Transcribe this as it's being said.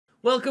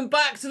Welcome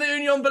back to the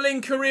Union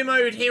Berlin Career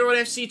Mode here on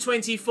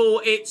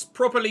FC24. It's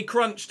properly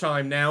crunch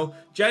time now.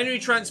 January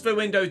transfer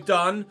window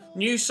done.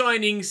 New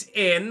signings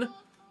in.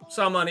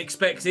 Some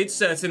unexpected,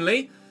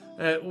 certainly.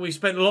 We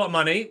spent a lot of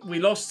money. We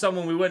lost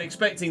someone we weren't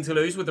expecting to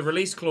lose with the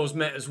release clause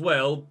met as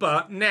well.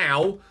 But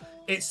now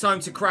it's time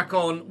to crack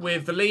on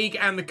with the league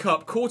and the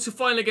cup.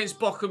 Quarter-final against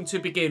Bochum to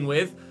begin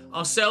with.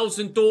 Ourselves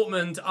and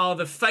Dortmund are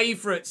the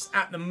favourites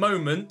at the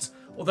moment.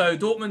 Although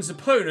Dortmund's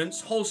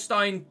opponents,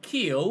 Holstein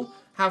Kiel,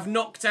 have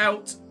knocked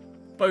out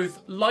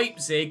both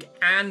Leipzig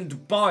and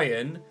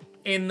Bayern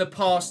in the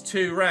past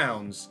 2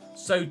 rounds.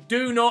 So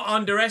do not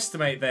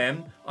underestimate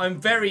them. I'm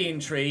very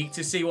intrigued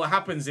to see what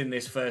happens in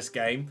this first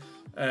game.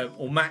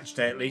 Or match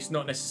day at least,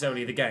 not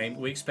necessarily the game.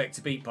 We expect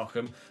to beat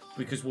Bochum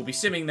because we'll be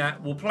simming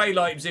that. We'll play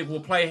Leipzig,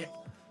 we'll play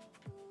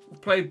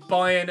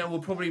Bayern, and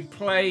we'll probably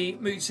play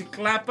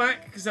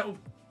Mönchengladbach because that will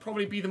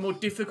probably be the more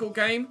difficult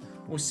game.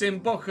 We'll sim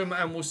Bochum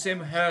and we'll sim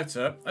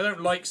Hertha. I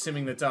don't like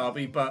simming the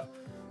derby, but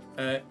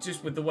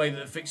just with the way that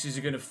the fixtures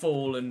are going to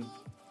fall and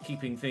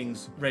keeping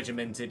things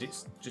regimented,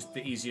 it's just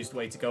the easiest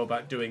way to go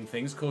about doing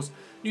things. Of course,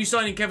 new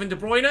signing Kevin De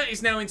Bruyne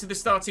is now into the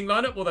starting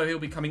lineup, although he'll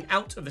be coming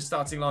out of the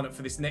starting lineup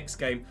for this next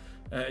game,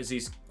 as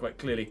he's quite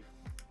clearly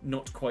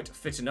not quite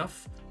fit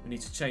enough. We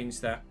need to change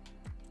that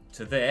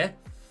to there.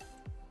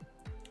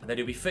 And then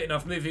he'll be fit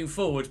enough moving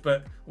forward.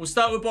 But we'll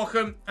start with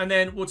Bochum, and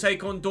then we'll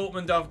take on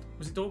Dortmund after...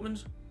 Was it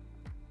Dortmund?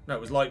 No,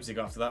 it was Leipzig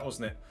after that,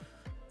 wasn't it?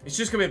 It's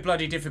just going to be a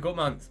bloody difficult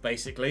month,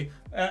 basically.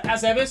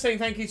 As ever, saying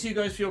thank you to you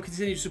guys for your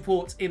continued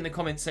support in the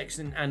comment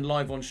section and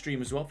live on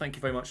stream as well. Thank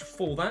you very much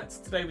for that.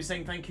 Today we're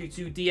saying thank you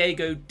to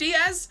Diego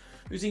Diaz,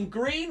 who's in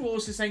green. We're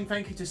also saying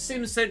thank you to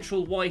Sim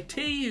Central YT,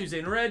 who's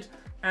in red,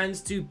 and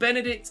to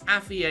Benedict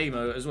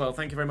Afiemo as well.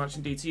 Thank you very much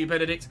indeed to you,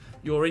 Benedict.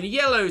 You're in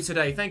yellow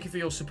today. Thank you for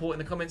your support in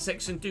the comment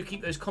section. Do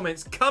keep those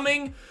comments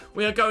coming.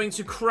 We are going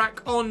to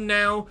crack on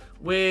now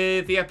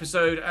with the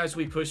episode as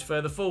we push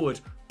further forward.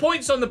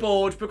 Points on the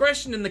board,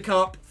 progression in the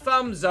cup,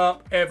 thumbs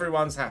up,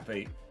 everyone's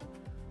happy.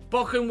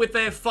 Bochum with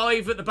their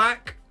 5 at the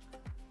back.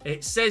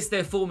 It says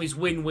their form is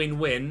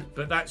win-win-win,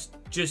 but that's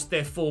just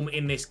their form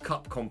in this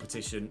cup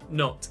competition,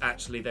 not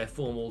actually their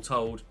form all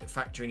told,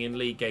 factoring in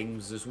league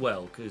games as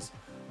well, because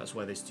that's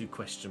why there's 2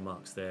 question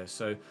marks there.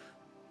 So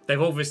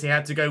they've obviously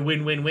had to go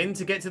win-win-win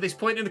to get to this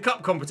point in the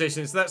cup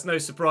competition, so that's no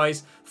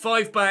surprise.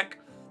 5 back,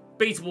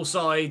 beatable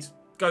side,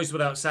 goes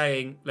without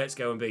saying, let's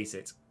go and beat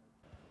it.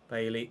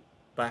 Bailey.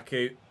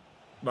 Baku,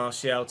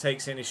 Martial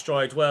takes it in his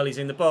stride well. He's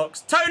in the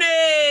box.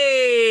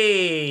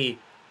 Tony!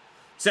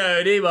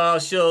 Tony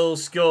Martial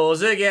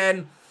scores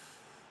again.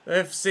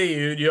 FC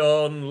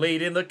Union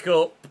leading the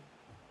cup.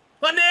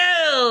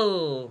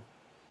 1-0!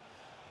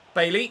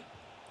 Bailey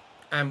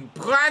and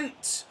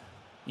Brandt.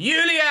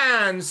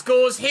 Julian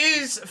scores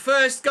his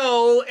first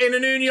goal in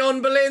an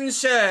Union Berlin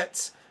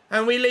shirt.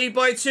 And we lead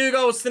by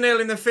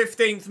 2-0 in the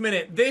 15th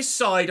minute. This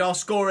side are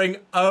scoring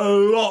a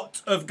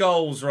lot of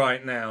goals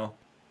right now.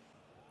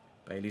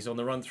 Bailey's on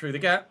the run through the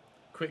gap.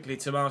 Quickly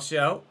to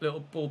Martial. Little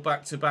ball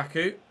back to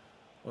Baku.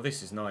 Oh,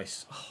 this is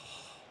nice.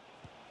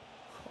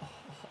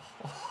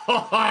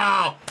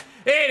 Oh,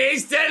 it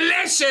is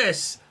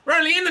delicious. We're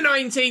only in the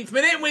 19th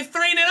minute and we're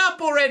 3-0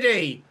 up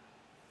already.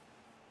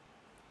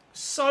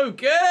 So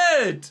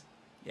good.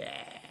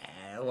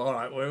 Yeah. All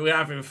right, we're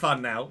having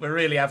fun now. We're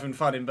really having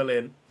fun in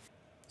Berlin.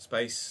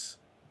 Space.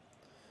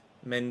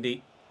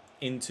 Mendy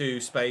into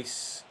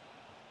space.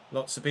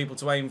 Lots of people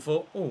to aim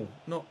for. Oh,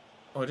 not...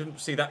 Oh, I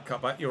didn't see that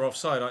cutback. You're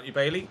offside, aren't you,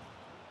 Bailey?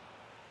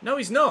 No,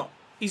 he's not.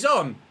 He's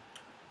on.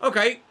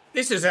 Okay,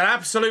 this is an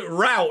absolute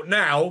rout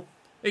now.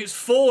 It's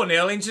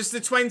 4-0 in just the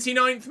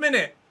 29th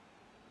minute.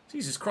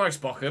 Jesus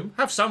Christ, Bochum.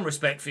 Have some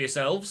respect for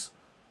yourselves.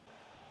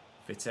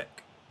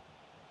 Vitek.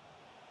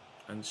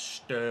 And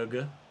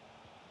Sturger.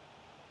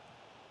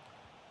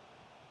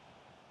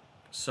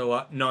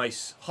 So,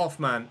 nice.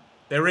 Hoffman.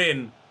 They're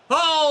in.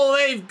 Oh,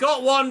 they've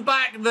got one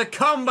back. The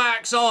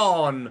comeback's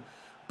on.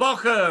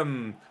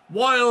 Bochum.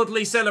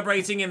 Wildly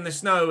celebrating in the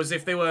snow as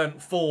if they weren't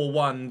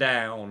 4-1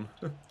 down.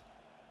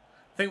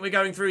 Think we're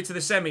going through to the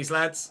semis,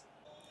 lads.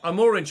 I'm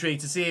more intrigued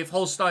to see if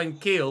Holstein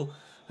Kiel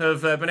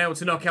have been able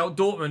to knock out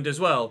Dortmund as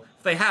well.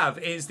 If they have,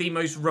 it's the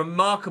most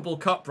remarkable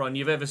cup run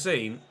you've ever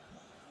seen.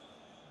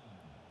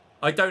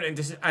 I don't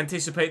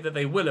anticipate that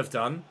they will have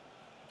done.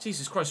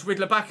 Jesus Christ,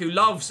 Riddler Baku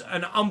loves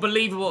an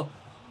unbelievable...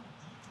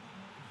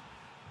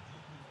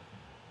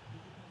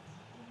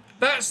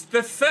 That's the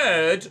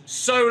 3rd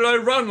solo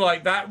run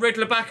like that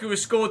Riddler Baku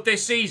has scored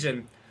this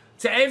season.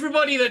 To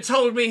everybody that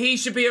told me he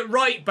should be at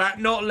right back,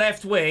 not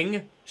left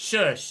wing,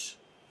 shush.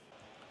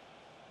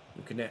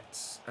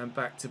 Lukanets and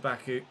back to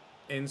Baku.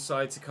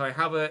 Inside to Kai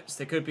Havertz.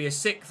 There could be a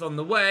 6th on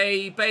the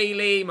way.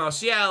 Bailey,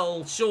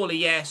 Martial, surely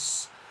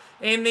yes.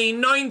 In the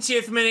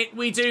 90th minute,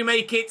 we do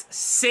make it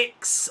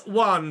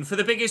 6-1 for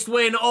the biggest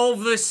win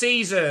of the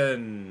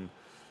season.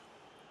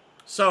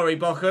 Sorry,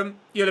 Bochum.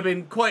 You'll have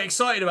been quite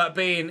excited about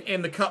being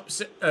in the Cup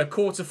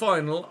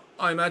quarter-final,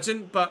 I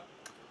imagine. But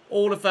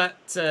all of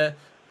that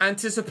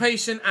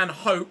anticipation and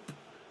hope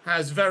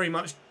has very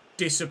much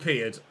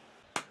disappeared.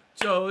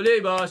 Tony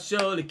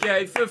Marshall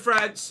again for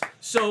France.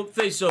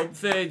 Something,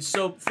 something,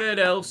 something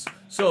else.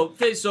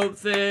 Something,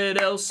 something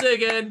else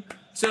again.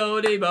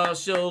 Tony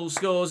Marshall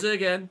scores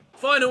again.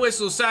 Final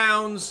whistle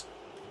sounds.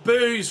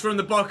 Boos from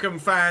the Bochum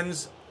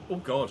fans. Oh,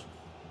 God.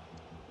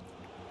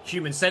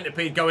 Human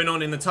centipede going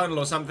on in the tunnel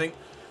or something.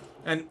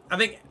 And I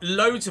think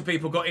loads of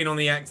people got in on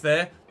the act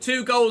there.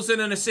 2 goals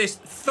and an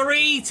assist.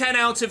 3 10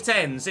 out of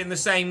 10s in the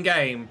same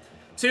game.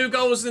 2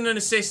 goals and an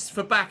assist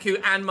for Baku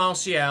and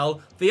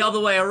Martial. The other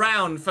way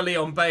around for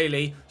Leon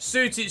Bailey.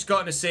 Sutic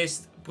got an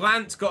assist.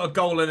 Brandt got a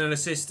goal and an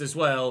assist as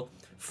well.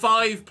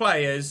 5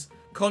 players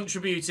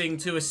contributing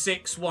to a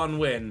 6-1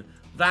 win.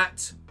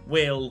 That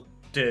will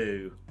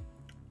do.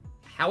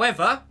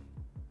 However,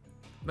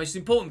 most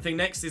important thing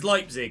next is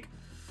Leipzig.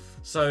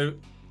 So,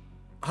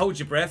 hold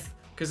your breath,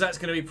 because that's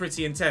going to be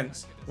pretty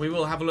intense. We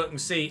will have a look and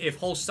see if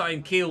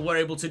Holstein Kiel were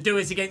able to do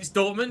it against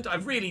Dortmund. I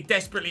really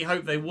desperately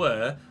hope they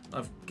were.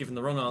 I've given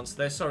the wrong answer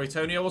there. Sorry,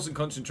 Tony. I wasn't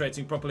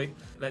concentrating properly.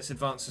 Let's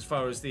advance as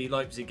far as the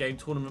Leipzig game.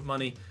 Tournament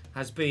money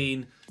has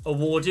been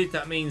awarded.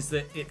 That means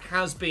that it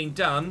has been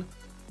done.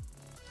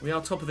 We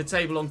are top of the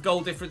table on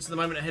goal difference at the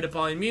moment ahead of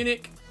Bayern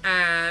Munich.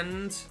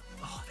 And...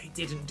 oh, they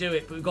didn't do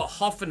it. But we've got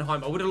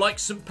Hoffenheim. I would have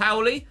liked St.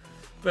 Pauli.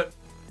 But...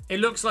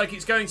 it looks like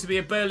it's going to be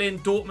a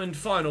Berlin-Dortmund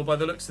final by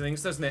the looks of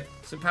things, doesn't it?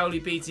 St. Pauli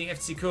beating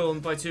FC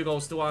Köln by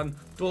 2-1.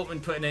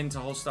 Dortmund put an end to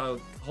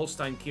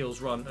Holstein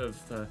Kiel's run of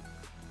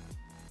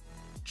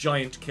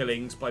giant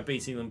killings by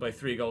beating them by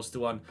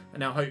 3-1. And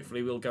now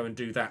hopefully we'll go and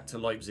do that to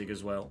Leipzig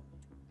as well.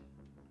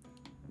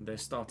 Their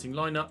starting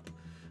lineup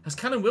has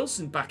Callum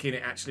Wilson back in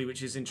it, actually,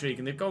 which is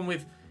intriguing. They've gone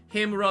with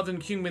him rather than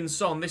Kyung-Min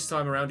Son this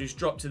time around, who's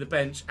dropped to the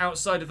bench.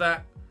 Outside of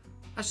that,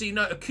 actually,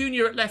 no,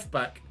 Acuna at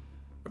left-back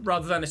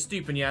rather than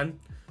Estupiñán.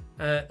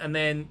 And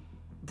then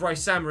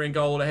Bryce Sammer in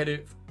goal ahead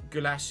of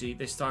Gulashi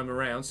this time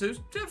around. So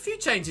a few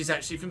changes,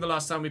 actually, from the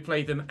last time we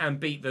played them and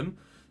beat them.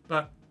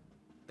 But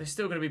they're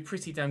still going to be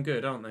pretty damn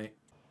good, aren't they?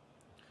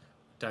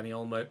 Dani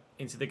Olmo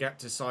into the gap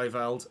to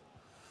Seiwald.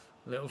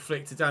 A little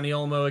flick to Dani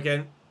Olmo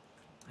again.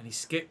 And he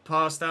skipped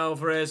past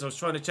Alvarez. I was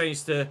trying to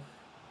change to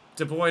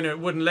De Bruyne. It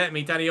wouldn't let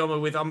me. Dani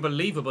Olmo with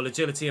unbelievable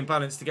agility and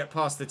balance to get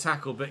past the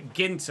tackle. But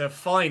Ginter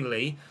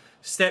finally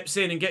steps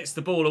in and gets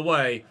the ball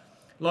away.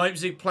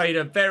 Leipzig played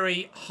a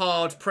very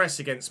hard press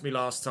against me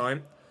last time.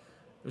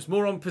 It was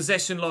more on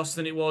possession loss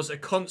than it was a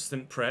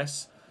constant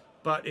press.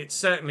 But it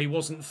certainly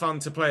wasn't fun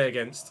to play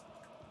against.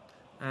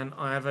 And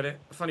I have a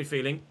funny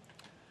feeling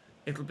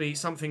it'll be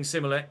something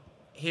similar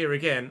here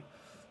again.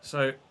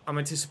 So I'm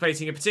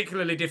anticipating a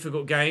particularly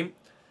difficult game.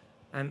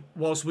 And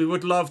whilst we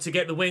would love to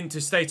get the win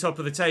to stay top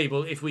of the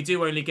table, if we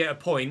do only get a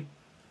point,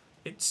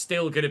 it's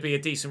still going to be a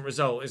decent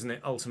result, isn't it,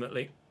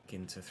 ultimately?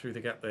 Ginter through the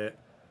gap there.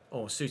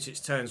 Oh,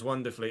 Sutic turns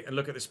wonderfully. And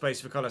look at the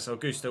space for Carlos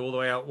Augusto all the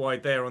way out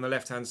wide there on the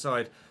left-hand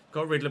side.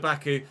 Got Ridler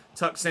Baku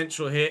tucked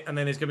central here. And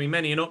then there's going to be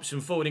many an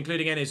option forward,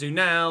 including Enes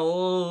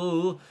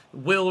Unal.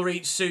 Will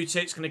reach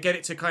Sutic. Going to get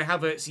it to Kai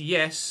Havertz.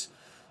 Yes.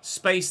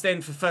 Space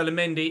then for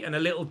Ferland-Mendy. And a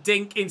little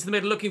dink into the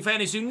middle looking for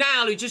Enes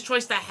Unal, who just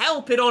tries to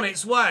help it on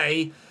its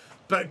way,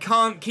 but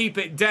can't keep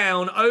it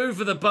down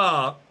over the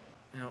bar.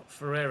 Now,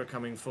 Ferreira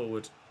coming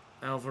forward.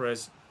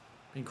 Alvarez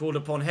been called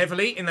upon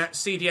heavily in that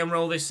CDM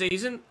role this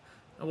season.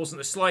 That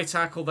wasn't a sly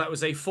tackle, that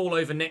was a fall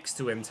over next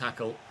to him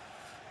tackle.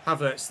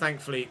 Havertz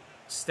thankfully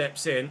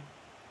steps in.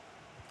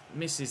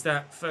 Misses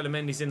that.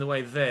 Ferland-Mendy's in the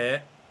way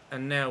there.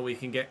 And now we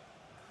can get...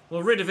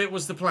 well, rid of it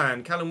was the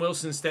plan. Callum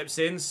Wilson steps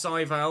in.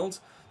 Seiwald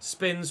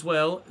spins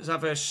well.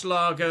 Xaver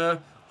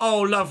Schlager.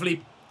 Oh,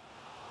 lovely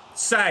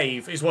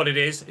save is what it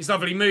is. It's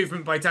lovely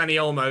movement by Dani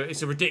Olmo.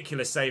 It's a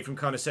ridiculous save from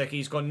Karnaseki.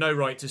 He's got no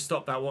right to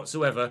stop that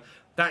whatsoever.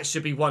 That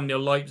should be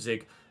 1-0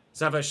 Leipzig.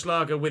 Xaver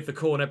Schlager with the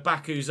corner.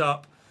 Baku's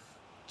up.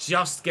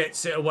 Just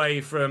gets it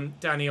away from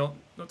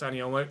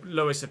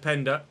Lois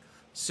Openda.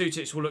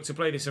 Sutic will look to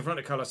play this in front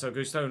of Carlos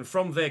Augusto. And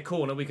from their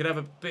corner, we could have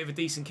a bit of a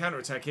decent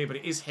counter-attack here. But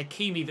it is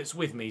Hakimi that's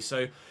with me.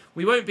 So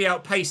we won't be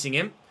outpacing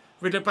him.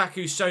 Ridler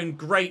Baku's shown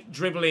great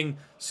dribbling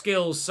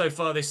skills so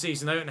far this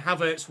season, though. And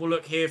Havertz will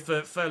look here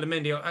for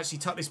Ferland-Mendy. I'll actually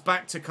tuck this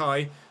back to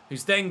Kai,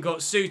 who's then got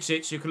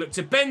Sutic, who can look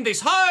to bend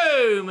this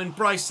home. And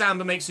Bryce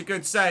Samba makes a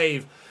good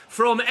save.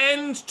 From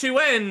end to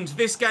end,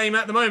 this game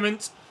at the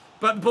moment.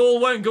 But the ball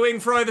won't go in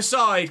for either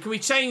side. Can we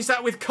change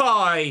that with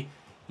Kai?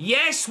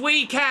 Yes,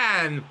 we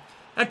can.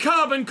 A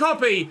carbon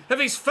copy of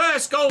his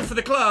first goal for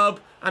the club.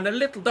 And a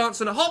little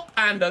dance and a hop.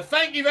 And a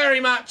thank you very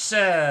much,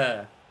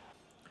 sir.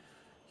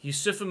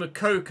 Yusufa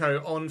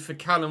Moukoko on for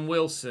Callum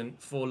Wilson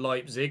for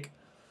Leipzig.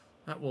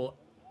 That will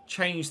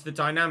change the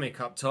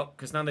dynamic up top.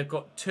 Because now they've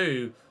got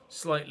 2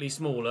 slightly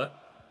smaller,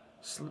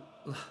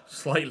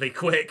 slightly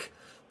quick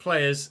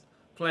players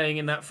playing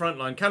in that front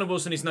line. Callum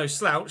Wilson is no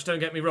slouch, don't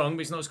get me wrong, but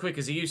he's not as quick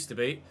as he used to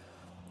be.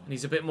 And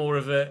he's a bit more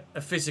of a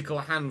physical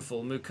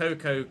handful.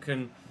 Moukoko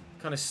can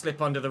kind of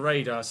slip under the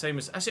radar. Same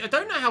as... actually, I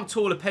don't know how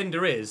tall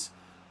Openda is.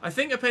 I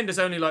think Openda's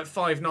only like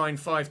 5'9",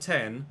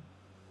 5'10".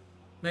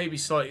 Maybe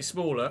slightly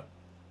smaller.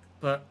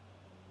 But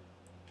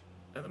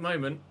at the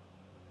moment,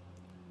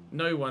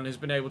 no one has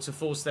been able to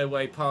force their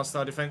way past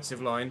our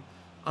defensive line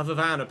other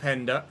than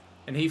Openda.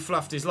 And he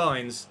fluffed his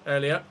lines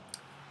earlier.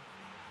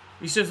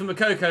 Yusufa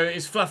Moukoko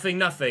is fluffing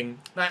nothing.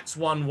 That's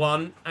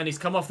 1-1. And he's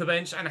come off the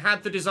bench and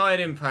had the desired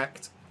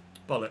impact.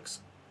 Bollocks.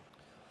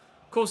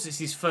 Of course, it's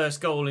his first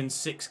goal in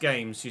 6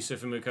 games,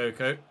 Yusufa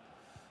Moukoko.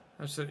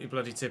 Absolutely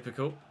bloody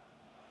typical.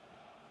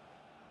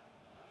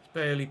 He's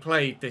barely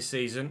played this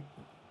season.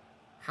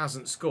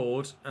 Hasn't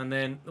scored. And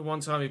then the one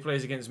time he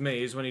plays against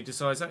me is when he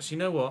decides, actually,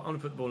 you know what? I'm going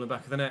to put the ball in the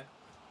back of the net.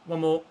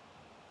 One more.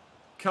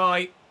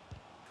 Kai.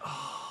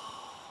 Oh,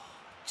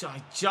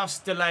 I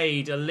just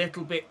delayed a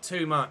little bit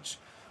too much.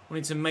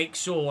 Wanted to make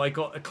sure I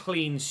got a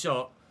clean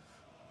shot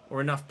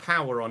or enough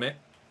power on it.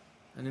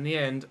 And in the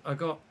end, I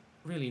got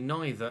really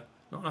neither.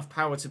 Not enough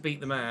power to beat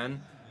the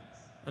man,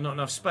 and not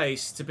enough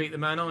space to beat the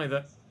man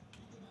either.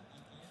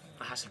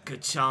 That's a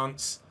good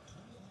chance.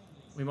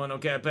 We might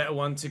not get a better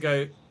one to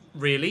go.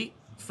 Really?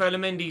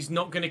 Ferland-Mendy's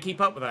not going to keep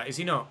up with that, is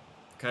he not?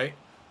 Okay.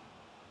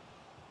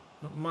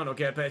 Might not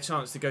get a better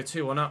chance to go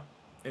 2-1 up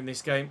in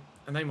this game.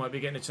 And they might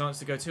be getting a chance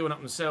to go 2-1 up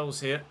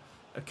themselves here.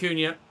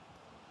 Acuna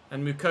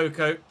and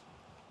Moukoko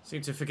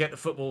seem to forget the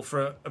football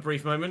for a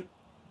brief moment.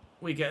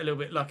 We get a little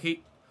bit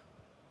lucky.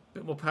 A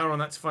bit more power on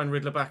that to find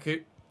Riddler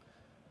Baku.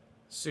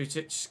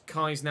 Sutic,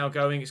 Kai's now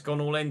going. It's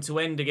gone all end to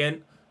end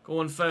again. Go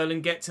on,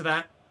 Ferland, get to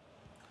that.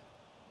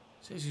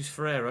 Jesus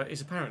Ferreira is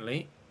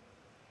apparently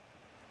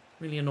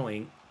really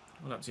annoying.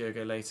 Well up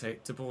Diogo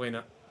Leite. De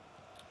Bruyne.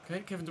 Okay,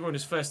 Kevin De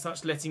Bruyne's first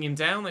touch, letting him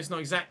down. That's not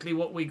exactly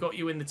what we got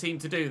you in the team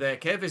to do there,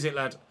 Kev, is it,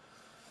 lad?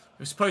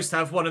 We're supposed to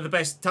have one of the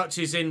best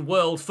touches in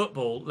world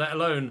football, let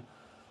alone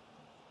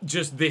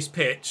just this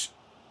pitch.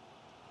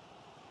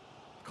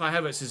 Kai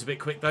Havertz is a bit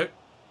quick, though.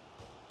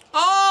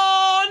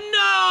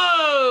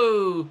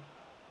 Oh, no!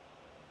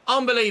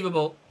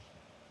 Unbelievable.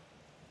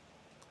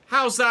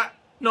 How's that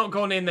not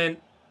gone in then?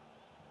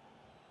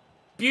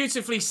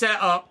 Beautifully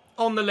set up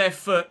on the left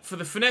foot for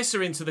the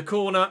finesser into the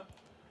corner.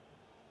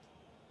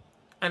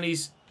 And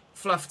he's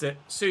fluffed it.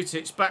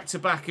 Sutic back to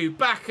Baku.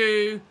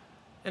 Baku.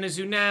 And as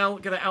you now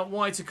get it out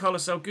wide to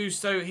Carlos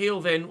Augusto,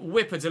 he'll then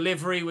whip a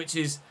delivery, which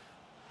is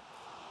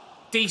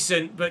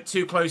decent, but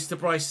too close to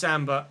Bryce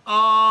Samba.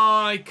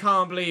 I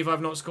can't believe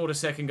I've not scored a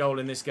second goal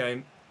in this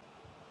game.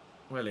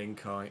 Well in,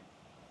 Kai.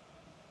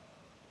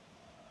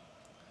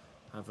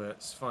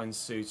 Havertz finds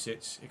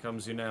Sutic. Here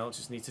comes Unal.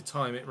 Just need to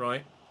time it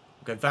right.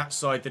 Go that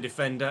side, the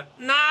defender.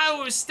 No,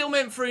 it was still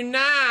meant for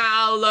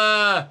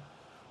Unal.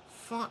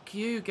 Fuck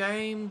you,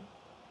 game.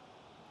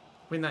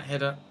 Win that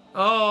header.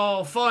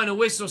 Oh, final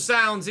whistle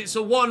sounds. It's a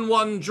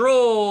 1-1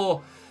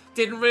 draw.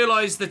 Didn't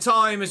realise the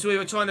time as we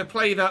were trying to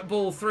play that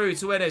ball through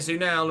to Enes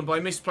Unal. And by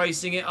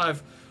misplacing it,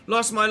 I've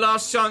lost my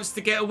last chance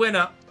to get a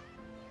winner.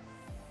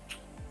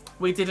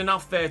 We did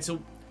enough there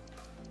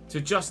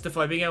to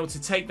justify being able to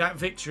take that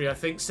victory, I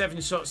think.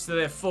 7 shots to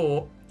their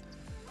 4.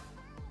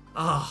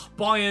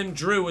 Bayern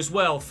drew as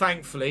well,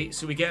 thankfully.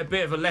 So we get a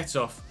bit of a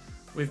let-off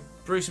with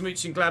Borussia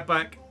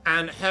Mönchengladbach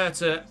and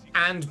Hertha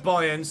and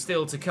Bayern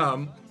still to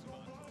come.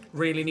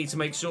 Really need to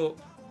make sure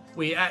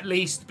we at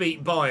least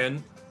beat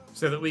Bayern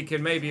so that we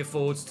can maybe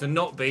afford to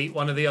not beat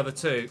one of the other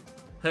two.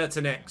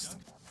 Hertha next.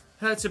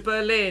 Hertha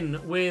Berlin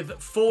with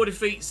 4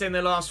 defeats in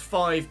their last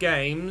 5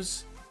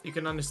 games. You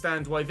can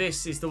understand why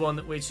this is the one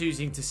that we're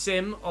choosing to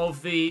sim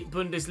of the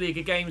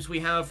Bundesliga games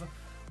we have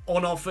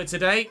on offer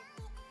today.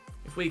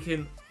 If we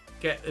can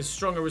get as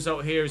strong a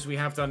result here as we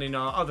have done in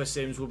our other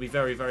sims, we'll be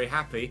very, very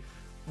happy.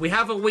 We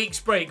have a week's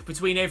break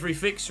between every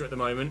fixture at the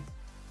moment,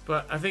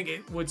 but I think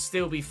it would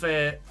still be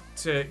fair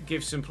to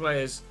give some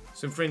players,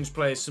 some fringe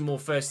players, some more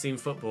first-team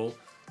football.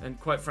 And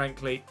quite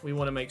frankly, we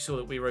want to make sure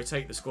that we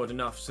rotate the squad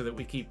enough so that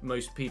we keep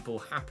most people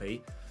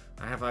happy.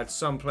 I have had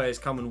some players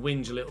come and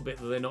whinge a little bit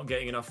that they're not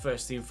getting enough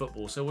first-team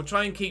football. So we'll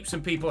try and keep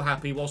some people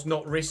happy whilst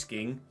not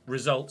risking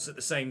results at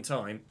the same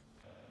time.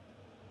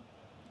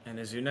 And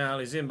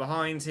Unal is in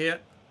behind here.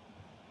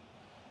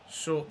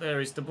 Short there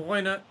is De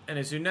Bruyne. And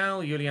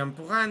Unal, Julian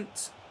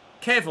Brandt.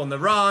 Kev on the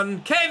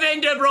run.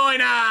 Kevin De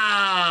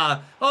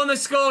Bruyne! On the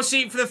score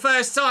sheet for the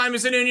first time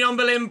as an Union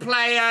Berlin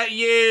player.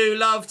 You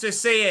love to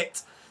see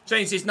it.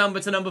 Changed his number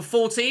to number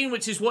 14,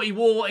 which is what he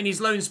wore in his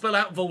loan spell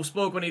at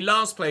Wolfsburg when he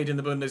last played in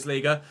the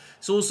Bundesliga.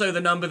 It's also the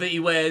number that he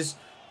wears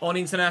on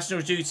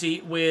international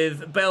duty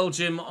with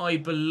Belgium, I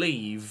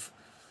believe.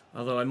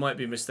 Although I might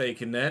be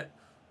mistaken there.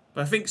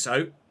 But I think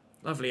so.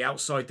 Lovely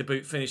outside the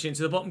boot finish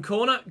into the bottom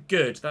corner.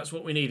 Good. That's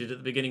what we needed at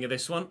the beginning of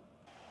this one.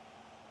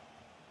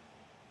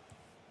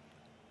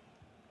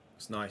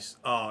 It's nice.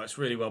 Oh, it's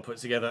really well put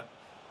together.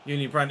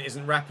 Julian Brandt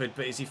isn't rapid,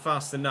 but is he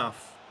fast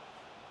enough?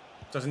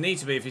 Doesn't need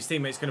to be if his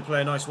teammate's going to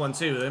play a nice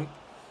 1-2 with him.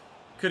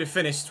 Could have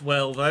finished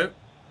well, though.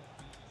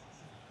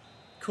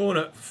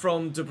 Corner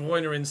from De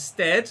Bruyne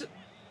instead.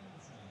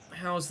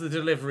 How's the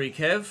delivery,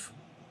 Kev?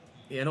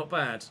 Yeah, not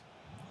bad.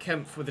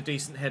 Kempf with a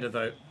decent header,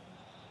 though.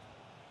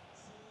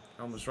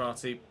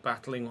 Al-Masrati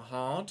battling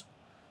hard.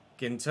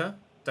 Ginter.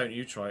 Don't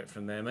you try it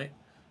from there, mate.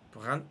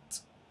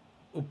 Brandt.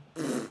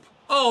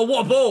 Oh,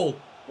 what a ball!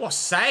 What a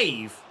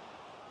save!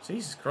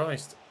 Jesus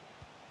Christ.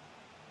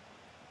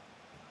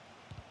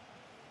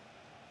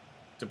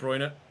 De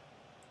Bruyne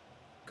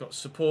got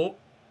support.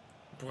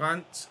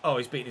 Brandt. Oh,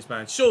 he's beaten his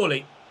man.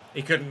 Surely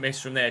he couldn't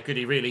miss from there, could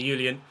he really,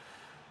 Julian?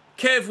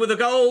 Kev with a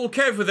goal.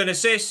 Kev with an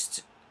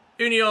assist.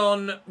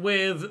 Union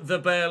with the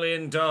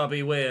Berlin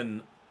derby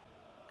win.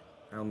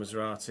 Al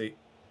Maserati.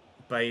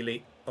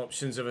 Bailey.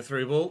 Options of a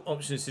through ball.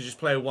 Options to just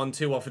play a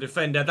 1-2 off a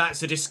defender.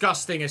 That's a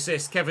disgusting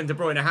assist. Kevin De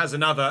Bruyne has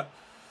another.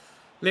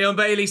 Leon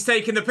Bailey's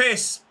taking the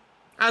piss.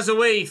 As are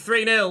we.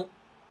 3-0.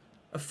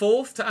 A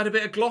fourth to add a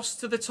bit of gloss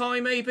to the tie,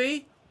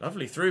 maybe.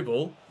 Lovely through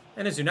ball.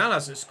 Enes Ünal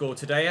hasn't scored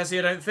today, has he?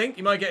 I don't think.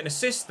 He might get an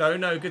assist, though.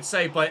 No, good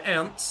save by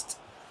Ernst.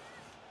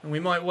 And we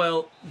might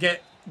well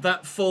get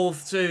that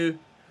fourth to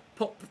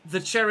pop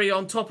the cherry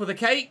on top of the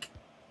cake.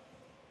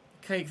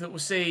 Cake that will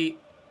see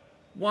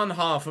one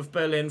half of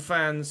Berlin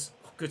fans,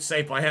 good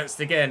save by Ernst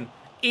again,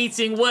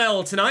 eating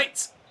well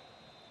tonight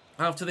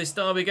after this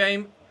derby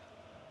game.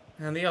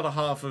 And the other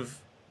half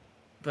of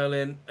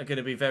Berlin are going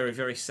to be very,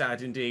 very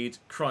sad indeed,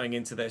 crying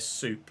into their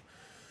soup.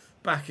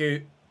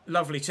 Baku,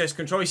 lovely chest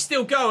control. He's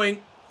still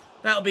going.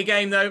 That'll be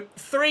game, though.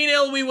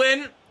 3-0 we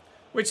win,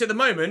 which at the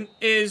moment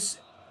is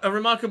a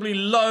remarkably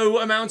low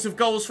amount of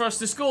goals for us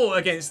to score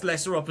against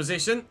lesser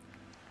opposition.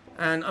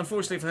 And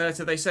unfortunately for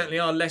Hertha, they certainly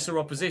are lesser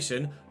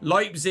opposition.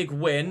 Leipzig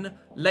win.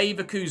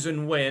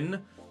 Leverkusen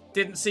win.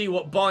 Didn't see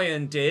what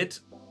Bayern did.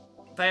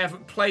 They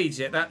haven't played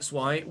yet, that's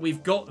why.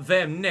 We've got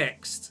them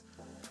next.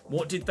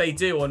 What did they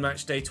do on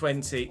match day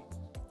 20?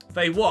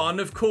 They won,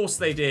 of course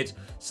they did.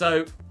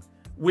 So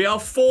we are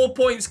 4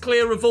 points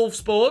clear of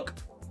Wolfsburg.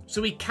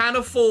 So we can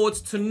afford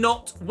to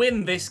not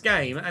win this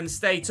game and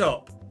stay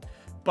top.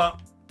 But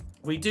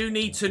we do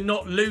need to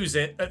not lose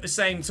it at the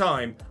same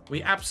time.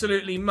 We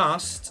absolutely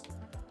must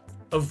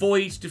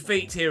avoid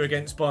defeat here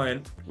against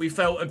Bayern. We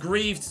felt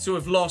aggrieved to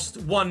have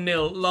lost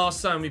 1-0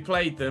 last time we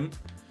played them.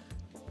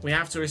 We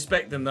have to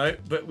respect them though,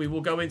 but we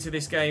will go into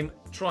this game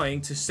trying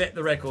to set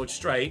the record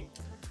straight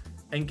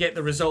and get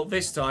the result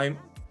this time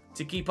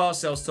to keep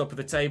ourselves top of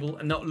the table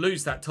and not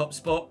lose that top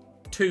spot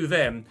to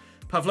them.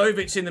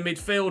 Pavlovic in the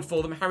midfield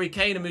for them. Harry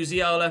Kane and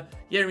Musiala.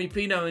 Yeremy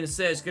Pino and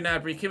Serge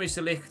Gnabry. Kimmich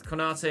de Ligt,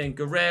 Konate and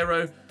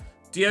Guerrero.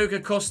 Diogo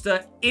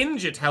Costa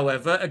injured,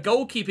 however. A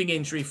goalkeeping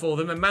injury for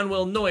them. And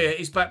Manuel Neuer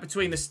is back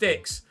between the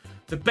sticks.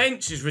 The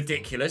bench is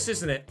ridiculous,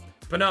 isn't it?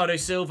 Bernardo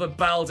Silva,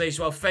 Balde,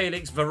 Joao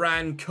Felix,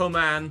 Varane,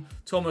 Coman,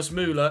 Thomas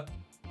Müller.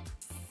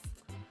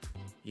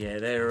 Yeah,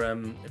 they're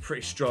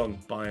pretty strong,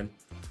 Bayern.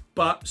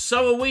 But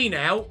so are we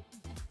now.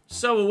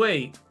 So are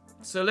we.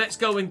 So let's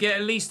go and get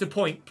at least a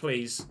point,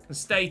 please. And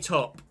stay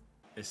top.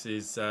 This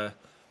is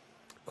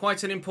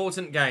quite an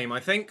important game, I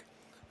think,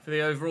 for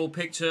the overall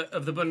picture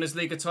of the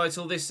Bundesliga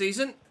title this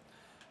season.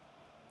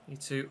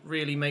 Need to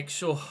really make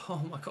sure,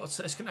 oh my God,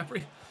 Serge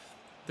Gnabry,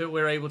 that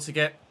we're able to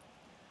get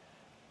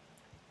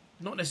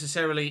not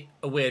necessarily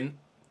a win.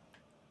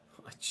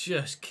 I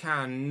just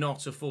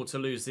cannot afford to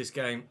lose this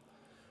game,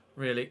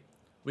 really.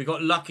 We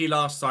got lucky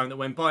last time that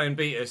when Bayern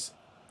beat us,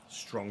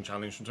 strong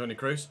challenge from Toni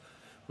Kroos.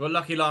 We got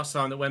lucky last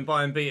time that when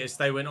Bayern beat us,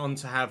 they went on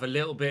to have a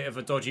little bit of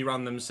a dodgy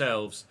run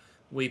themselves.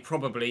 We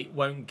probably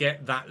won't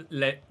get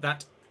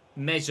that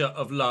measure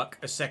of luck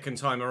a second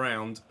time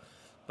around.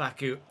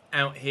 Baku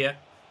out here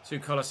to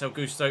Carlos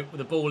Augusto with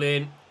the ball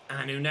in.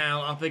 And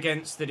Ünal up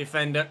against the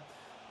defender.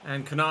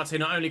 And Konate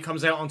not only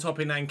comes out on top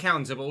in that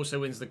encounter, but also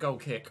wins the goal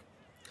kick.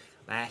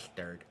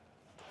 Bastard.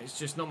 It's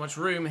just not much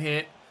room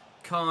here.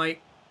 Kai.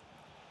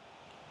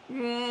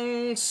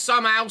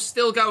 Somehow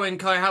still going,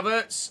 Kai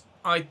Havertz.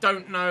 I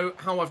don't know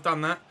how I've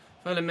done that.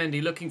 Ferland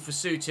Mendy looking for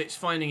Sutic,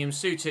 finding him.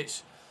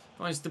 Sutic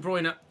finds De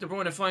Bruyne. De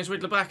Bruyne finds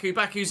Riddler Baku.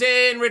 Baku's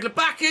in. Riddler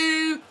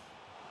Baku!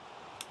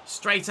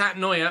 Straight at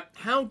Neuer.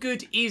 How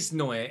good is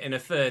Neuer in a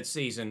third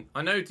season?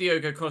 I know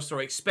Diogo Costa,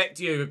 I expect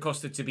Diogo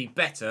Costa to be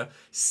better.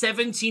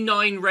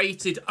 79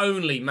 rated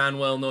only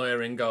Manuel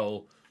Neuer in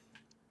goal.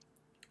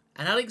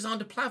 And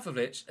Alexander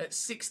Pavlovic at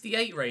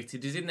 68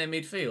 rated is in their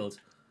midfield.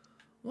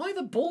 Why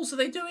the balls are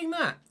they doing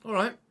that? All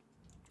right,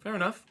 fair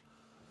enough.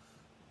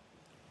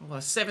 Well,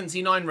 a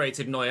 79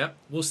 rated Neuer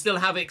will still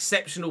have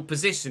exceptional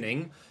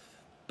positioning,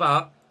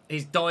 but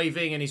his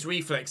diving and his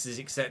reflexes,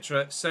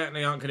 etc.,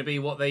 certainly aren't going to be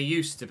what they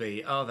used to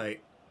be, are they?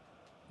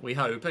 We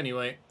hope,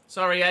 anyway.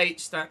 Sorry,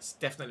 H, that's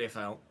definitely a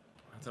foul.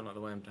 I don't like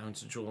the way I'm having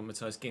to draw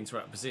Matthias Ginter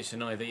out of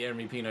position either.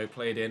 Yeremy Pino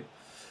played in.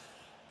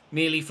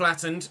 Nearly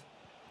flattened.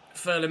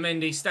 Ferland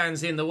Mendy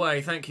stands in the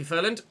way. Thank you,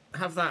 Ferland.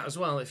 Have that as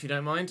well, if you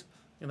don't mind.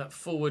 Get that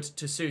forward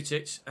to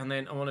Sutic, and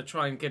then I want to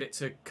try and get it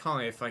to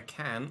Kai if I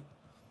can.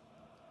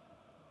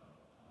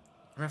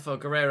 Rafael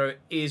Guerrero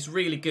is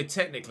really good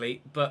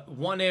technically, but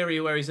one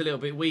area where he's a little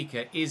bit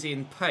weaker is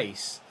in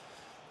pace.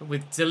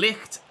 With De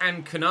Ligt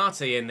and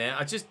Konate in there,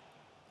 I just...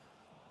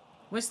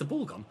 Where's the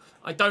ball gone?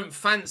 I don't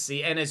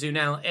fancy Enes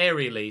Ünal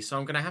aerially, so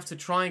I'm going to have to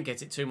try and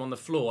get it to him on the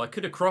floor. I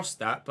could have crossed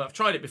that, but I've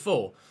tried it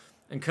before.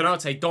 And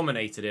Konate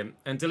dominated him.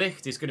 And De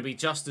Ligt is going to be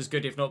just as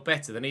good, if not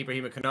better, than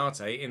Ibrahima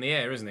Konate in the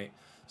air, isn't he?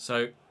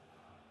 So,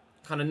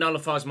 kind of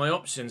nullifies my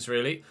options,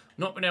 really.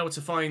 Not been able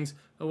to find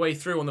a way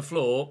through on the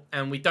floor,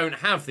 and we don't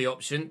have the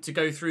option to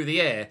go through the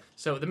air.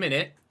 So at the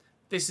minute,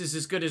 this is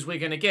as good as we're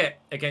going to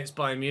get against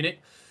Bayern Munich.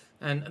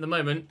 And at the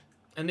moment,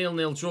 A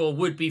 0-0 draw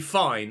would be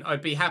fine.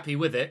 I'd be happy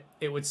with it.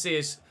 It would see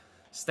us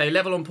stay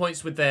level on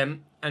points with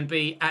them and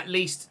be at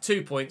least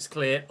 2 points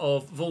clear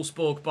of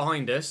Wolfsburg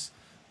behind us.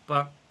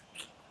 But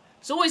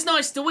it's always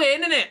nice to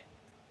win, isn't it?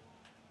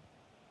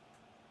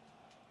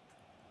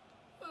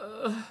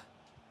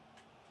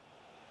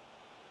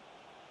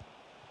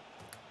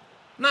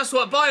 And that's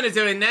what Bayern are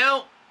doing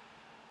now.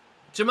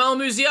 Jamal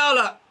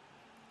Musiala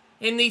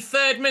in the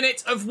 3rd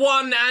minute of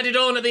 1 added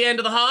on at the end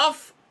of the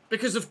half.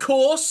 Because, of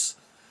course,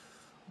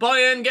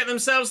 Bayern get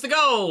themselves the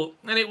goal.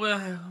 And it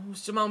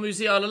was Jamal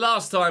Musiala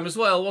last time as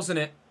well, wasn't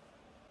it?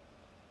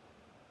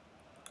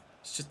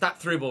 It's just that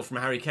through ball from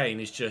Harry Kane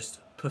is just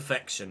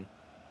perfection.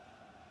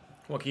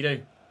 What can you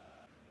do?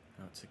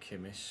 Out to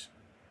Kimmich.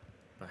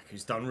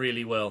 Baku's done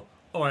really well.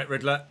 All right,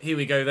 Riddler, here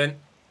we go then.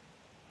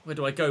 Where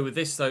do I go with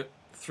this, though?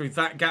 Through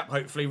that gap,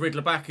 hopefully.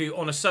 Riddler Baku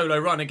on a solo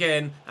run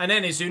again. And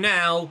then Enes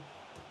Ünal.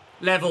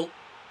 Level.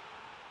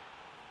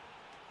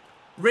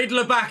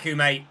 Riddler Baku,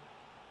 mate.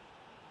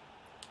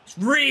 It's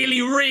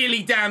really,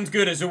 really damned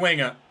good as a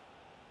winger.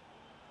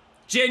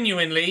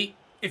 Genuinely,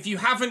 if you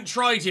haven't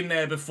tried him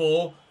there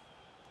before,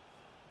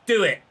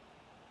 do it.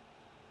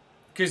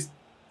 Because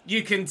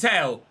you can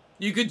tell.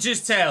 You could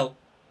just tell.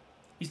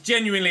 He's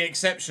genuinely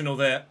exceptional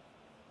there.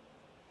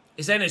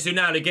 It's Enes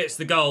Ünal who gets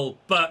the goal,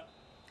 but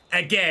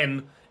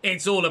again,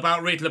 it's all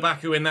about Riddler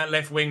Baku in that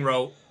left wing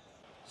role.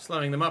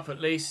 Slowing them up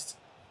at least.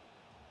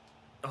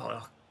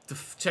 Oh, the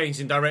change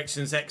in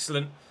direction's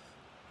excellent.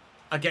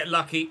 I get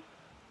lucky.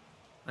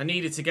 I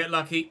needed to get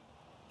lucky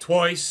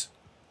twice,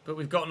 but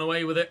we've gotten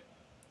away with it.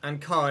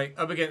 And Kai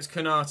up against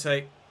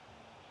Konate.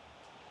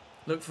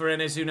 Look for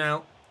Enes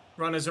Ünal.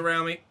 Runners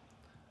around me.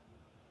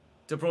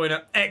 De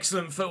Bruyne.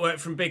 Excellent footwork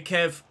from Big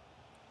Kev.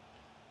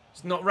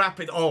 It's not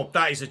rapid. Oh,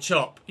 that is a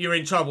chop. You're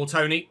in trouble,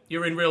 Tony.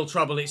 You're in real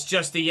trouble. It's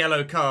just a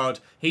yellow card.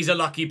 He's a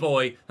lucky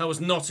boy. That was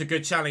not a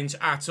good challenge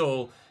at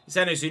all. It's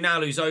Enes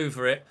Ünal who's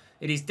over it.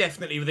 It is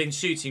definitely within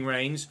shooting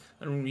range.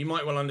 And you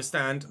might well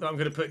understand that I'm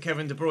going to put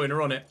Kevin De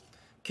Bruyne on it.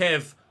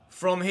 Kev,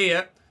 from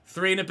here.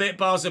 3 and a bit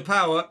bars of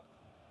power.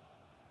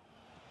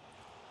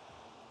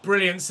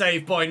 Brilliant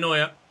save by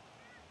Neuer.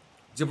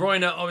 De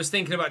Bruyne, I was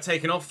thinking about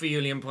taking off for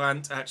Julian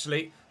Brandt,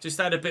 actually. Just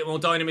add a bit more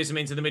dynamism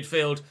into the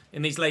midfield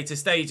in these later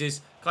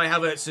stages. Kai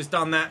Havertz has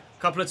done that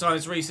a couple of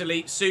times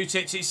recently.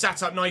 Sutic, it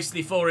sat up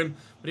nicely for him,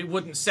 but it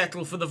wouldn't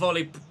settle for the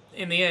volley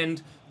in the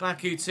end.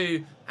 Baku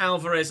to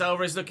Alvarez.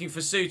 Alvarez looking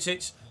for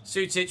Sutic.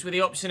 Sutic with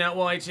the option out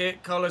wide here.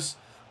 Carlos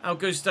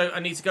Augusto,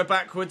 I need to go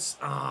backwards.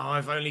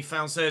 I've only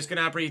found Serge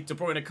Gnabry. De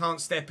Bruyne can't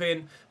step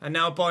in. And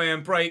now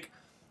Bayern break.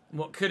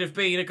 What could have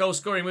been a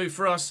goal-scoring move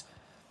for us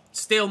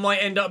still might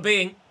end up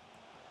being.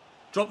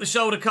 Drop the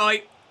shoulder,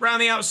 Kai.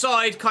 Round the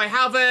outside. Kai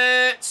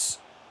Havertz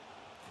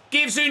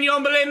gives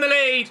Union Berlin the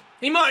lead.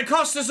 He might have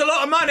cost us a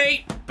lot of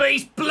money, but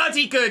he's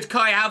bloody good,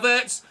 Kai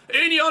Havertz.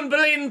 Union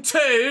Berlin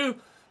 2,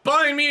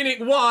 Bayern Munich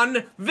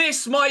 1.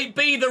 This might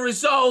be the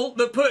result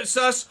that puts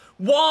us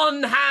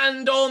one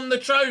hand on the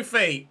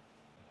trophy.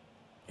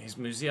 Here's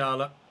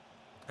Musiala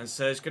and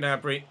Serge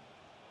Gnabry.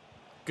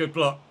 Good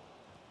block.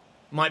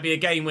 Might be a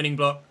game-winning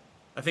block.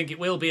 I think it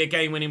will be a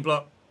game-winning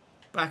block.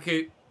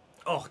 Baku.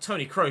 Oh,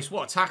 Tony Kroos,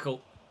 what a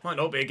tackle. Might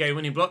not be a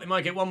game-winning block. They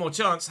might get one more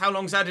chance. How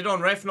long's added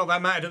on, ref? Not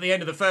that mattered at the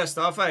end of the first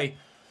half, eh?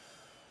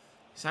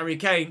 It's Harry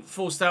Kane,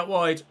 forced out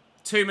wide.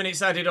 2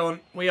 minutes added on.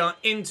 We are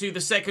into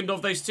the second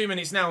of those 2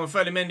 minutes now, and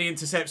Ferland Mendy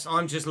intercepts.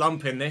 I'm just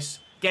lumping this.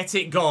 Get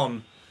it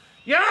gone.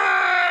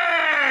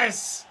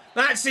 Yes!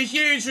 That's a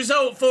huge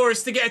result for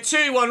us to get a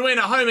 2-1 win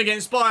at home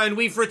against Bayern.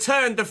 We've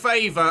returned the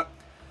favour.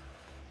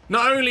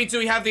 Not only do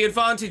we have the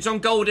advantage on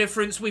goal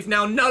difference, we've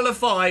now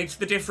nullified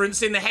the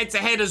difference in the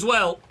head-to-head as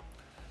well.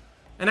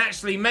 And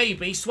actually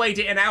maybe swayed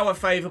it in our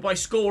favour by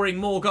scoring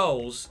more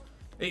goals.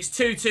 It's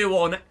 2-2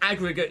 on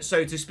aggregate,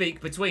 so to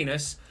speak, between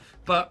us.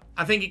 But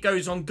I think it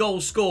goes on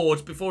goals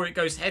scored before it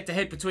goes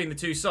head-to-head between the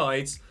two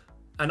sides.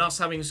 And us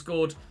having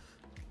scored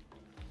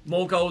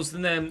more goals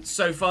than them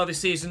so far this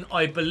season,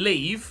 I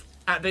believe,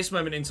 at this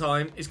moment in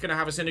time, is going to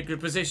have us in a good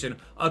position.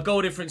 Our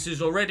goal difference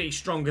is already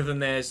stronger than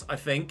theirs, I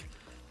think.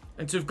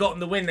 And to have gotten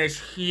the win,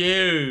 there's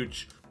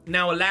huge.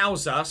 Now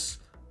allows us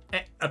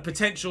a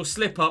potential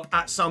slip-up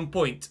at some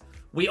point.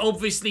 We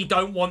obviously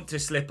don't want to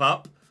slip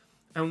up,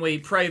 and we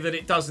pray that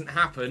it doesn't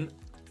happen.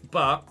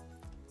 But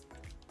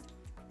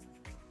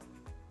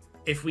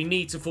if we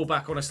need to fall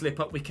back on a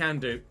slip-up, we can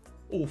do.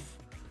 Oof.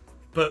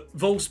 But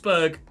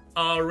Wolfsburg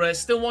are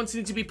still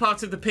wanting to be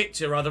part of the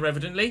picture, rather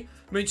evidently.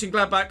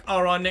 Mönchengladbach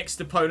are our next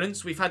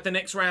opponents. We've had the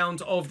next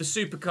round of the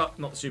Super Cup,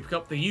 not the Super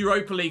Cup, the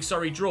Europa League,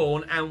 sorry,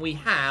 drawn, and we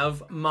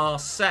have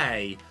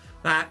Marseille.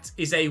 That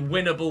is a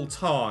winnable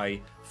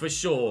tie, for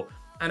sure.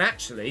 And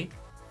actually,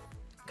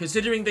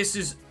 considering this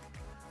is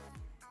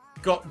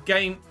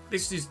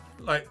this is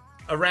like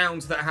a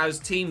round that has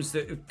teams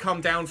that have come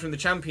down from the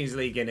Champions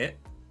League in it,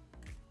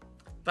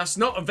 that's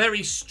not a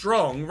very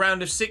strong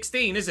round of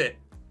 16, is it?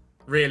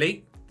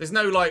 Really? There's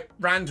no, like,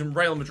 random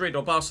Real Madrid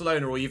or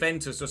Barcelona or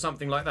Juventus or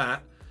something like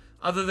that.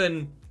 Other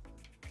than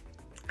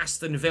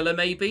Aston Villa,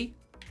 maybe.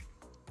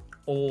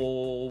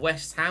 Or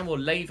West Ham or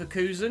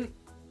Leverkusen.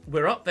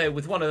 we're up there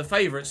with one of the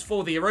favourites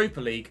for the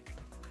Europa League.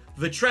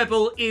 The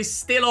treble is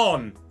still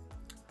on.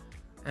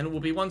 And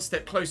we'll be one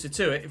step closer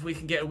to it if we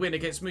can get a win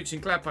against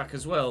Mönchengladbach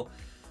as well.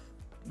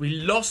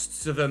 We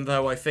lost to them,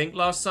 though, I think,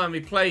 last time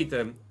we played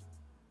them.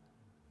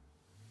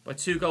 By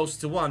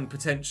 2-1,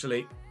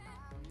 potentially.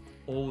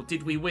 Or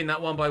did we win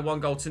that one by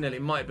 1-0?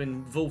 It might have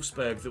been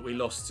Wolfsburg that we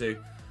lost to.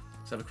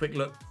 Let's have a quick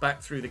look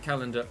back through the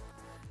calendar.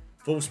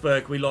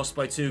 Wolfsburg, we lost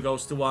by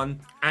 2-1.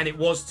 And it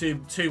was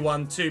 2-1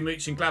 to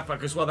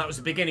Mönchengladbach as well. That was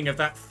the beginning of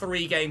that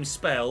 3-game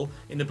spell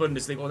in the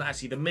Bundesliga. Well,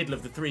 actually, the middle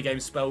of the 3-game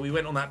spell. We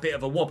went on that bit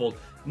of a wobble.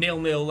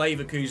 0-0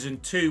 Leverkusen,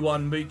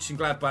 2-1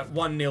 Mönchengladbach,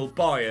 1-0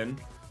 Bayern.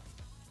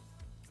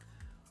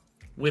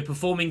 We're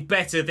performing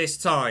better this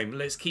time.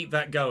 Let's keep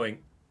that going.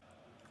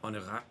 On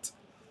a rat.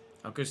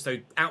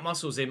 Augusto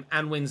outmuscles him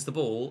and wins the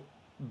ball,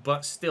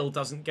 but still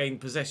doesn't gain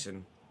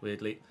possession,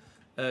 weirdly.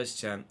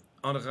 Özcan.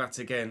 On a rat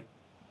again.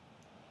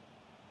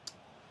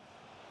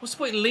 What's the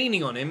point in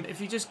leaning on him if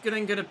you're just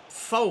then going to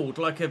fold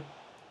like a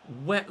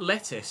wet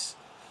lettuce?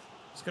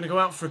 It's going to go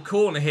out for a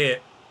corner here.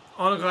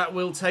 Onaglat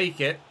will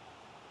take it.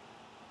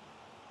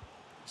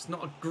 It's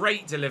not a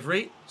great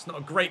delivery. It's not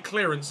a great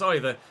clearance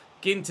either.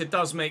 Ginter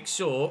does make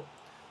sure.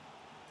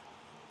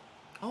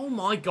 Oh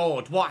my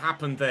God, what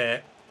happened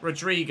there?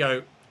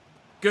 Rodrigo.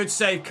 Good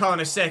save,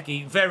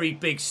 Karnaseki. Very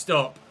big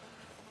stop.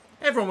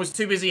 Everyone was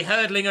too busy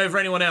hurdling over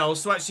anyone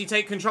else to actually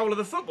take control of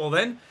the football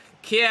then.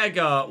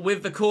 Kierga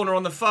with the corner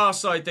on the far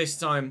side this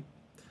time.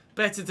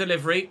 Better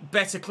delivery,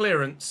 better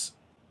clearance.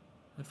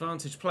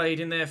 Advantage played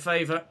in their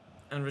favour.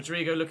 And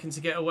Rodrigo looking to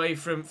get away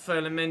from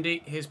Ferland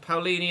Mendy. Here's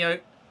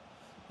Paulinho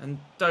and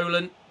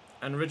Dolan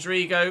and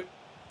Rodrigo.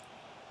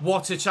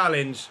 What a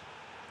challenge.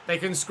 They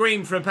can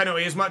scream for a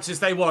penalty as much as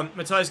they want.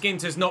 Matthias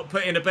Ginter's not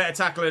put in a better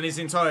tackle in his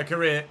entire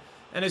career.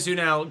 And as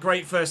Unal,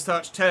 great first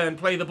touch, turn,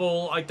 play the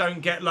ball. I don't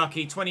get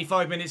lucky.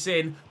 25 minutes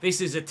in. This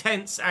is a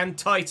tense and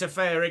tight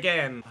affair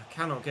again. I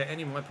cannot get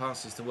any of my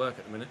passes to work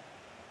at the minute.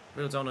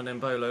 Real Don and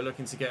Embolo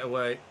looking to get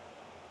away.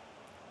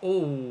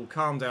 Oh,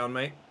 calm down,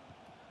 mate.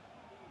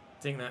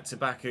 Think that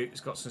Tabaku has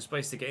got some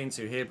space to get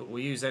into here, but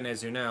we'll use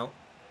Enes Unal.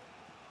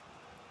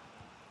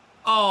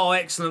 Oh,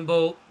 excellent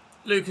ball.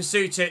 Luka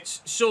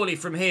Sucic, surely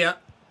from here.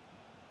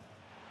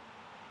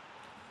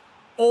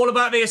 All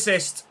about the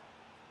assist.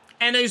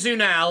 Enes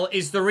Unal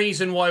is the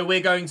reason why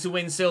we're going to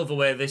win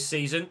silverware this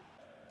season.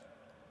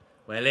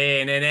 Well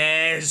in,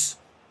 Enes.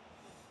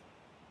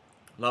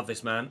 Love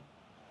this man.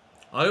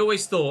 I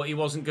always thought he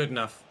wasn't good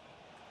enough.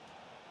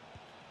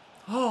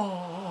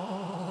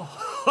 Oh,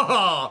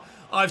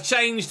 I've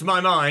changed my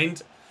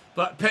mind,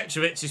 but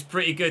Petrovic is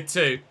pretty good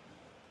too.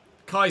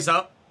 Kai's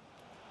up.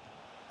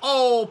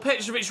 Oh,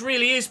 Petrovic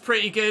really is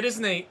pretty good,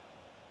 isn't he?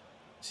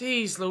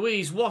 Jeez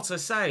Louise, what a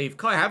save.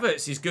 Kai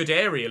Havertz is good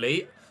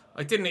aerially.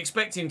 I didn't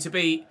expect him to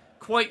be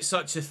quite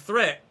such a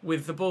threat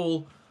with the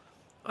ball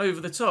over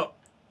the top.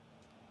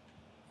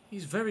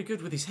 He's very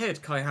good with his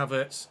head, Kai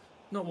Havertz.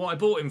 Not what I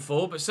bought him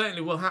for, but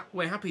certainly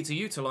we're happy to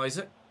utilise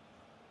it.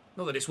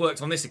 Not that it's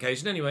worked on this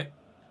occasion, anyway.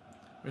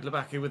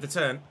 Ridlabaku with the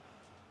turn.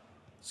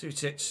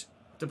 Sucic,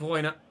 De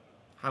Bruyne.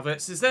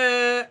 Havertz is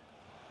there.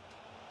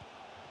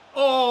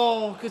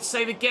 Oh, good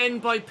save again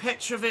by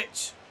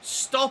Petrovic.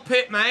 Stop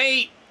it,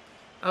 mate.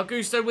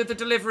 Augusto with the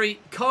delivery.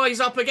 Kai's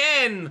up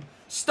again.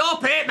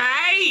 Stop it,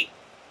 mate!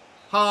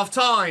 Half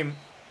time.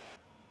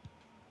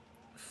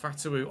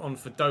 Fatawu on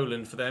for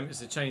Dolan for them.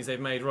 It's a change they've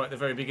made right at the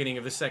very beginning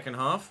of the second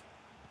half.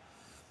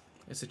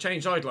 It's a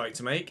change I'd like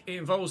to make. It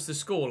involves the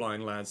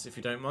scoreline, lads, if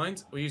you don't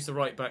mind. We'll use the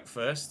right back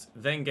first.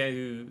 Then go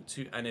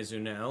to Enes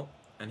Unal.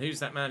 And who's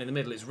that man in the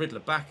middle? It's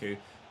Ridlabaku.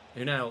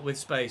 Unal with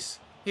space.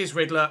 Here's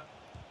Ridler.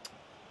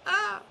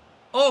 Ah!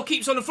 Oh,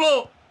 keeps on the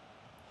floor.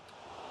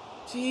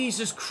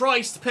 Jesus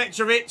Christ,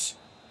 Petrovic.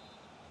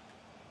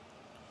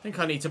 I think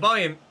I need to buy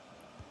him.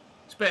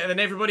 It's better than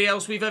everybody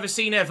else we've ever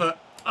seen ever.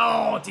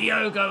 Oh,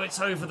 Diogo, it's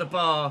over the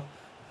bar.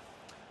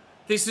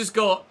 This has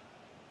got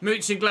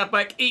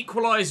Mönchengladbach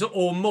equaliser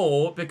or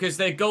more because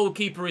their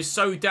goalkeeper is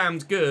so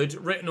damned good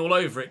written all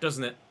over it,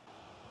 doesn't it?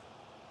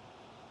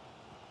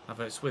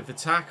 Havertz with the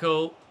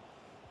tackle.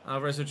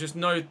 Alvarez will just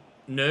nod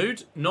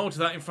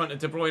that in front of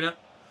De Bruyne.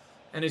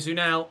 And Enes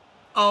Unal.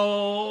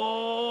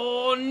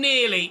 Oh,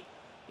 nearly.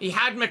 He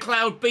had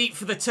McLeod beat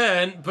for the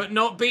turn, but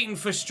not beaten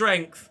for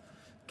strength.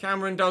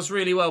 Cameron does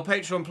really well.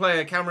 Patreon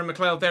player Cameron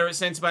McLeod there at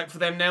centre-back for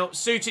them now.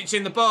 Sucic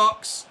in the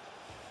box.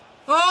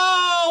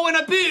 Oh, when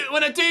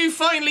I do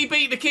finally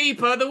beat the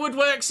keeper, the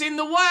woodwork's in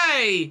the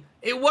way.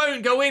 It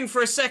won't go in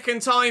for a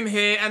second time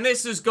here, and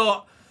this has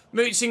got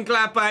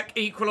Mönchengladbach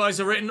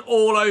equaliser written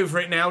all over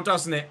it now,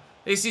 doesn't it?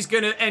 This is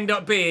going to end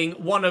up being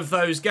one of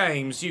those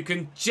games. You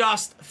can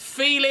just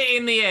feel it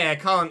in the air,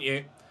 can't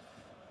you?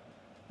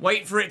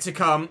 Wait for it to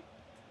come.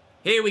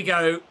 Here we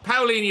go.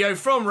 Paulinho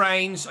from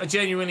range. I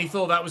genuinely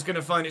thought that was going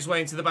to find its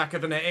way into the back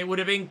of the net. It would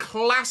have been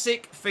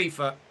classic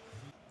FIFA.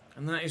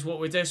 And that is what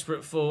we're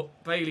desperate for.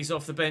 Bailey's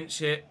off the bench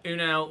here.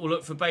 Unal will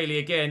look for Bailey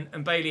again.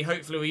 And Bailey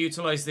hopefully will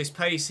utilise this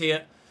pace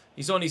here.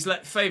 He's on his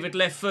favoured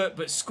left foot,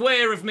 but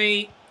square of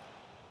me.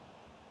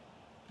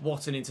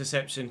 What an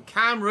interception.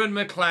 Cameron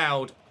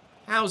McLeod.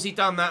 How's he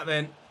done that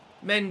then?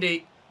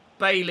 Mendy,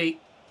 Bailey,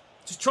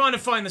 just trying to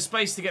find the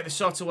space to get the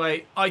shot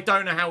away. I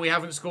don't know how we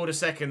haven't scored a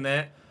second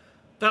there.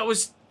 That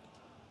was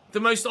the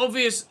most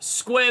obvious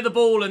square the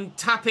ball and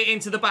tap it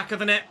into the back of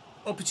the net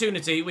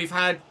opportunity we've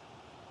had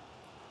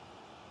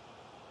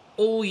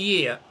all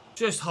year.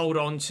 Just hold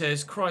on,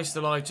 Ches. Christ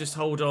alive, just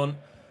hold on.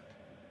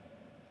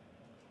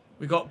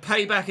 We got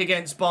payback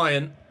against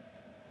Bayern.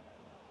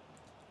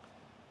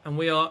 And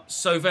we are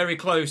so very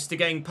close to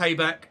getting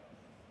payback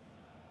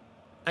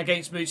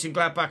against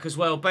Mönchengladbach as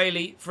well.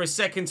 Bailey, for a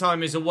second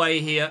time, is away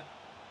here.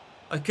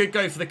 I could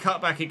go for the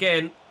cutback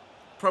again.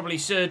 Probably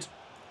should.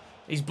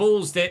 He's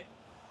ballsed it.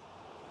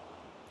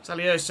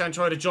 Salihirschan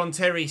tried a John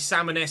Terry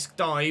salmon-esque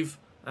dive.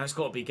 That's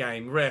got to be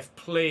game. Ref,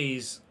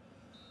 please.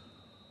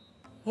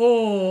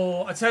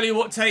 Oh, I tell you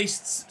what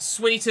tastes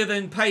sweeter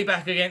than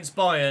payback against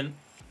Bayern.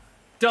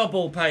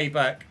 Double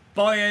payback.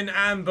 Bayern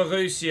and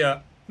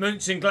Borussia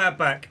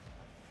Mönchengladbach.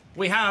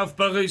 We have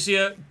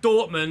Borussia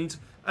Dortmund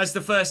as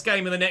the first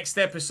game of the next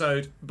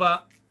episode.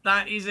 But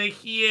that is a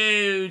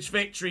huge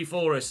victory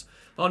for us.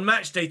 On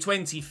match day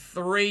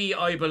 23,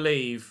 I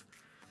believe.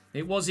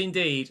 It was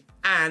indeed.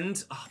 And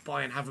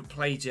Bayern haven't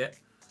played yet.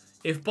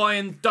 If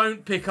Bayern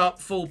don't pick up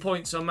full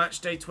points on match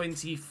day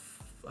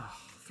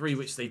 23,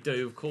 which they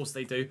do, of course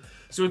they do.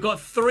 So we've got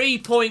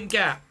 3-point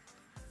gap.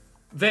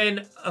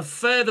 Then a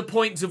further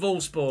point to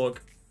Wolfsburg.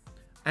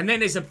 And then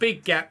there's a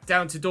big gap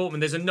down to Dortmund.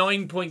 There's a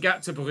 9-point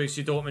gap to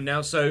Borussia Dortmund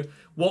now. So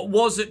what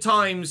was at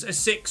times a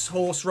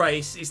 6-horse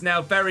race is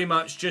now very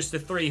much just a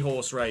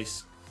 3-horse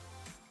race.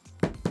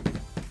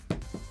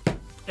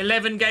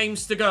 11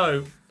 games to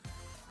go.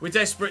 We're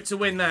desperate to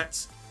win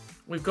that.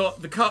 We've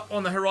got the cup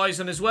on the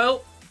horizon as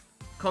well.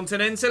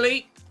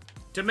 Continentally.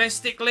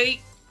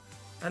 Domestically.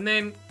 And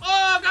then,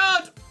 oh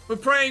God! We're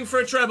praying for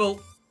a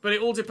treble. But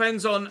it all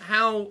depends on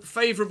how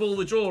favourable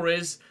the draw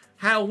is.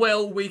 How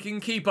well we can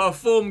keep our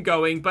form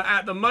going. But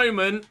at the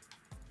moment,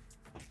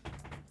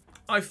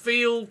 I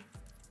feel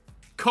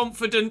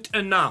confident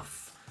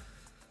enough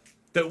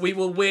that we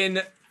will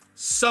win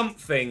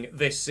something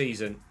this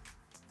season.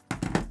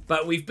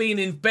 But we've been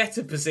in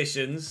better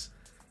positions,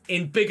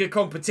 in bigger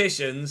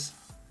competitions,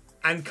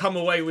 and come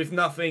away with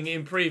nothing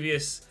in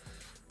previous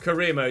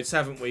career modes,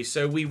 haven't we?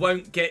 So we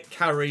won't get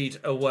carried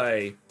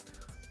away.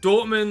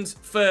 Dortmund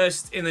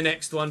first in the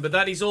next one, but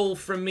that is all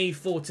from me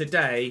for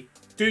today.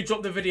 Do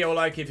drop the video a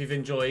like if you've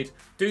enjoyed.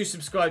 Do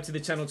subscribe to the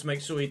channel to make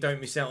sure you don't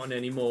miss out on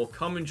any more.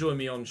 Come and join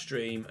me on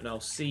stream, and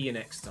I'll see you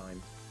next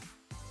time.